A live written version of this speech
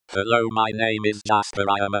Hello, my name is Jasper.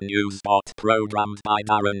 I am a news bot programmed by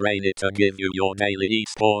Darren Rainey to give you your daily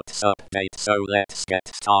esports update. So let's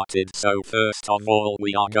get started. So first of all,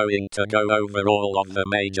 we are going to go over all of the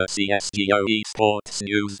major CSGO esports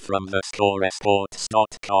news from the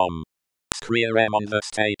scoresports.com. Scream on the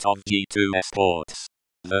state of G2 Esports.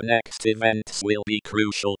 The next events will be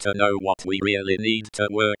crucial to know what we really need to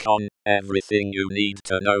work on, everything you need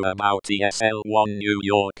to know about ESL One New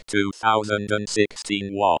York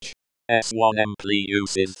 2016 watch. S1 Empli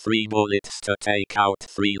uses 3 bullets to take out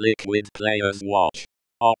 3 liquid players watch.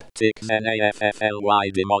 OpTic's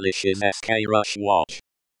NAF-FLY demolishes SK Rush watch.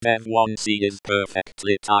 Dev1C is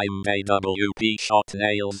perfectly timed AWP shot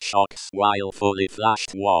nails shox while fully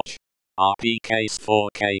flashed watch. RPK's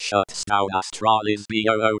 4K shuts down Astralis.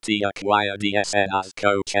 B.O.O.T acquired ESN as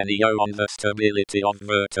coach NEO on the stability of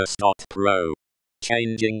Virtus.pro.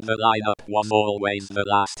 Changing the lineup was always the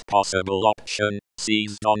last possible option,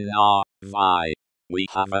 seized on NAF-FLY. We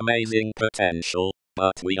have amazing potential,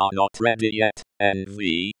 but we are not ready yet.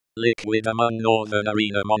 NV. Liquid among Northern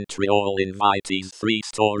Arena Montreal invitees 3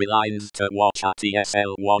 storylines to watch at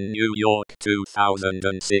ESL One New York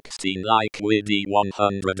 2016 like with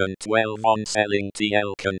E112 on selling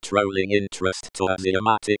TL controlling interest to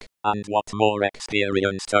aXiomatic, and what more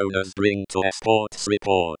experienced owners bring to esports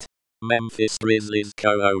report. Memphis Grizzlies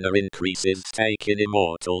co-owner increases stake in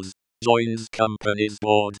Immortals. Joins company's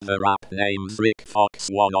board. The rap names Rick Fox,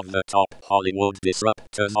 one of the top Hollywood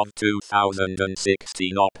disruptors of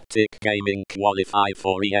 2016. OpTic Gaming qualify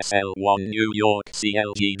for ESL One New York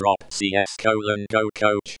CLG drop CS Go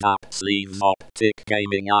coach app sleeves. OpTic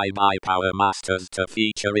Gaming I buy Power Masters to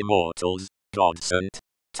feature Immortals. Godsent.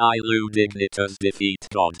 Tyloo Dignitors defeat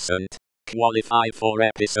Godsent. Qualify for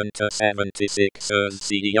Epicenter 76ers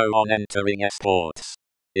CEO on entering esports.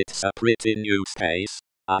 It's a pretty new space,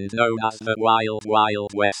 and known as the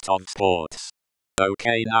wild west of sports.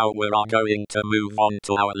 Okay, now we are going to move on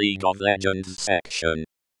to our League of Legends section.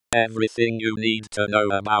 Everything you need to know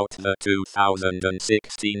about the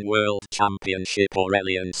 2016 World Championship.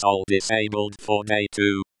 Aurelion Sol disabled for Day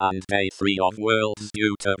 2 and Day 3 of Worlds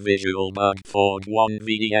due to visual bug. Ford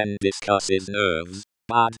 1VN discusses nerves.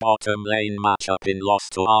 Bad bottom lane matchup in loss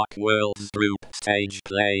to Arc World's group stage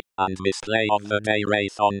play, and misplay of the day.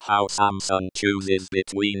 Wraith on how Samsung chooses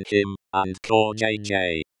between him and Core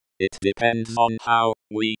JJ. It depends on how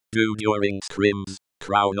we do during scrims.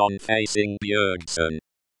 Crown on facing Bjergsen.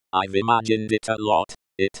 I've imagined it a lot.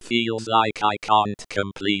 It feels like I can't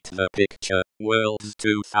complete the picture. Worlds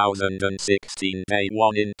 2016 Day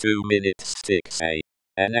 1 in 2 minutes. Sticks A.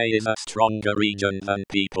 NA is a stronger region than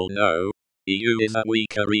people know. EU is a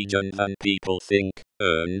weaker region than people think.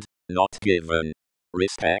 Earned, not given.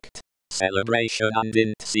 Respect. Celebration and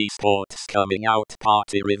Int Esports coming out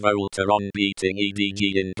party. Revolter on beating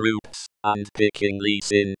EDG in groups and picking Lee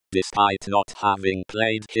Sin, despite not having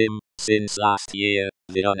played him since last year.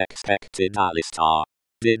 The unexpected Alistar.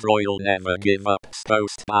 Did Royal never give up?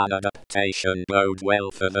 Post-ban adaptation bode well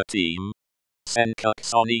for the team.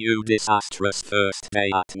 Senkux on EU disastrous first day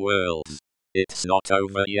at Worlds. It's not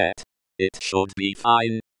over yet. It should be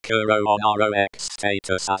fine. Kuro on ROX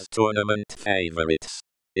status as tournament favorites.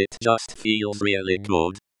 It just feels really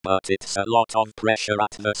good, but it's a lot of pressure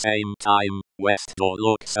at the same time. Westdoor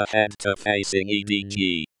looks ahead to facing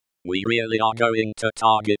EDG. We really are going to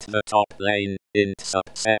target the top lane. Ints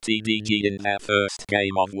upset EDG in their first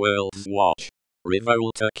game of Worlds watch.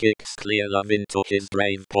 Revolter kicks clear love into his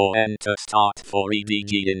brave paw. Enter start for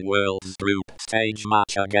EDG in Worlds group stage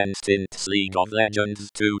match against Int's League of Legends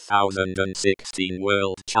 2016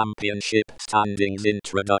 World Championship standings.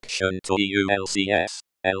 Introduction to EU LCS,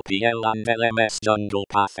 LPL and LMS Jungle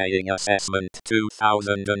Pathing Assessment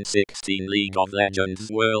 2016 League of Legends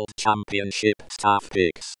World Championship staff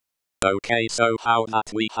picks. Okay, so how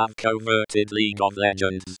that we have converted League of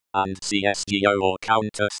Legends and CSGO or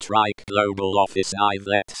Counter-Strike Global Office Live.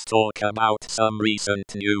 Let's talk about some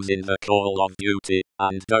recent news in the Call of Duty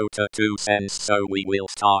and Dota 2 sense. So we will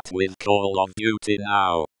start with Call of Duty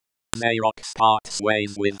now. Xerox parts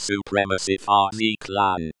ways with Supremacy Farzi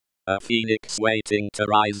clan. A phoenix waiting to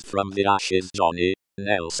rise from the ashes. Johnny,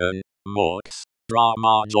 Nelson, Morks,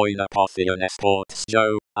 Drama join Apotheon Esports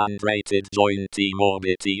Joe, and Rated join Team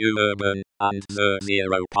Orbit EU Urban, and The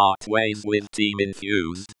Zero part ways with Team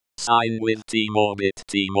Infused. Sign with Team Orbit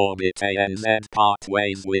ANZ part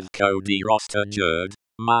ways with Cody Roster Jerd.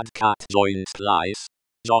 Mad Cat joins Splice.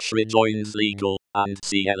 Josh rejoins Legal, and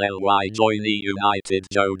CLLY join E United.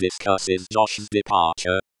 Joe discusses Josh's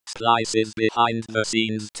departure. Splice is behind the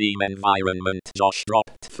scenes team environment. Josh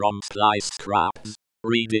dropped from Splice scraps.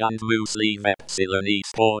 Reedy and Moose leave Epsilon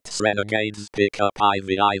Esports Renegades pick up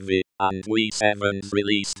Ivy, and We7's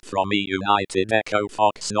released from E-United Echo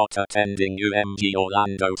Fox not attending UMG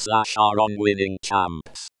Orlando / are on winning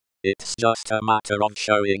champs. It's just a matter of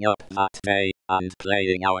showing up that day, and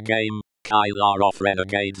playing our game. Kyle are off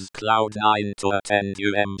Renegades Cloud9 to attend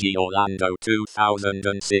UMG Orlando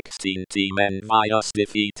 2016 Team Envious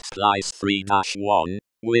defeat Splice 3-1.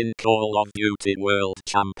 Win Call of Duty World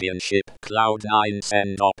Championship. Cloud9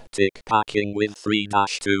 send OpTic packing with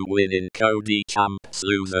 3-2 win in Cody Champs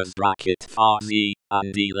Losers Bracket Farzi,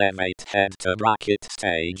 and Elevate head to bracket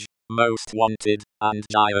stage. Most Wanted, and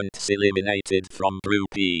Giants eliminated from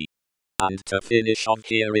Group E. And to finish off,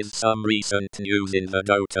 here is some recent news in the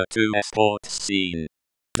Dota 2 esports scene.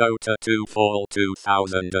 Dota 2 Fall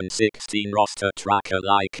 2016 roster tracker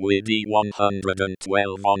like with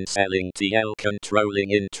E112 on selling TL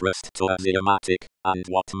controlling interest to aXiomatic, and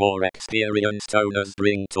what more experienced owners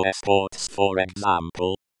bring to esports. For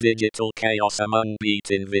example, Digital Chaos among Beat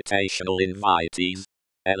Invitational invitees.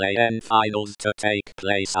 LAN finals to take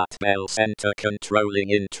place at Bell Center.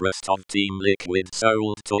 Controlling interest of Team Liquid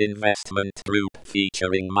sold to investment group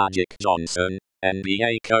featuring Magic Johnson.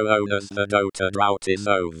 NBA co-owners. The Dota drought is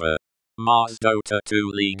over. Mars Dota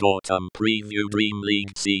 2 League Autumn Preview. Dream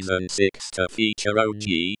League Season 6 to feature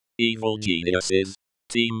OG, Evil Geniuses,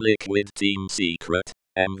 Team Liquid, Team Secret.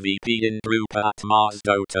 MVP in group at Mars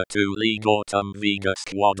Dota 2 League Autumn. Vega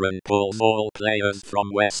Squadron pulls all players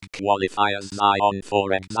from West qualifiers. Zion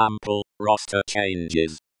for example. Roster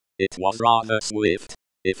changes. It was rather swift,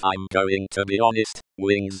 if I'm going to be honest.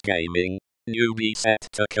 Wings Gaming, newbie set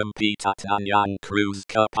to compete at Nanyang Cruise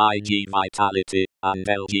Cup. IG Vitality and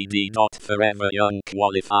LGD. Forever Young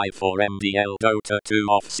qualify for MDL Dota 2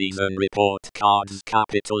 off-season report cards,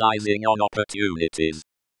 capitalizing on opportunities.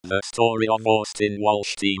 The story of Austin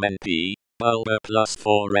Walsh Team NP, Bulba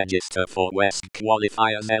 +4 register for West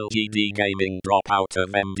qualifiers. LGD Gaming drop out of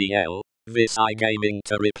MDL, Visai Gaming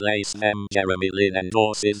to replace them. Jeremy Lin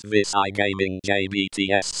endorses Visai Gaming.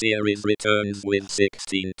 JBTS series returns with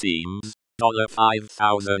 16 teams,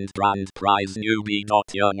 $5,000 grand prize. Newbie.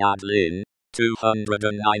 Young Ad Lin,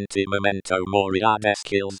 290 Memento Mori. Ad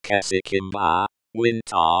skills Kesik Imba,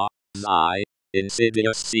 Wintar, Zai,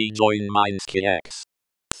 Insidious C. Join Minsky X.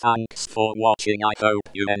 Thanks for watching. I hope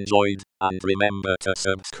you enjoyed, and remember to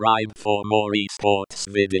subscribe for more esports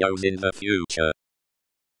videos in the future.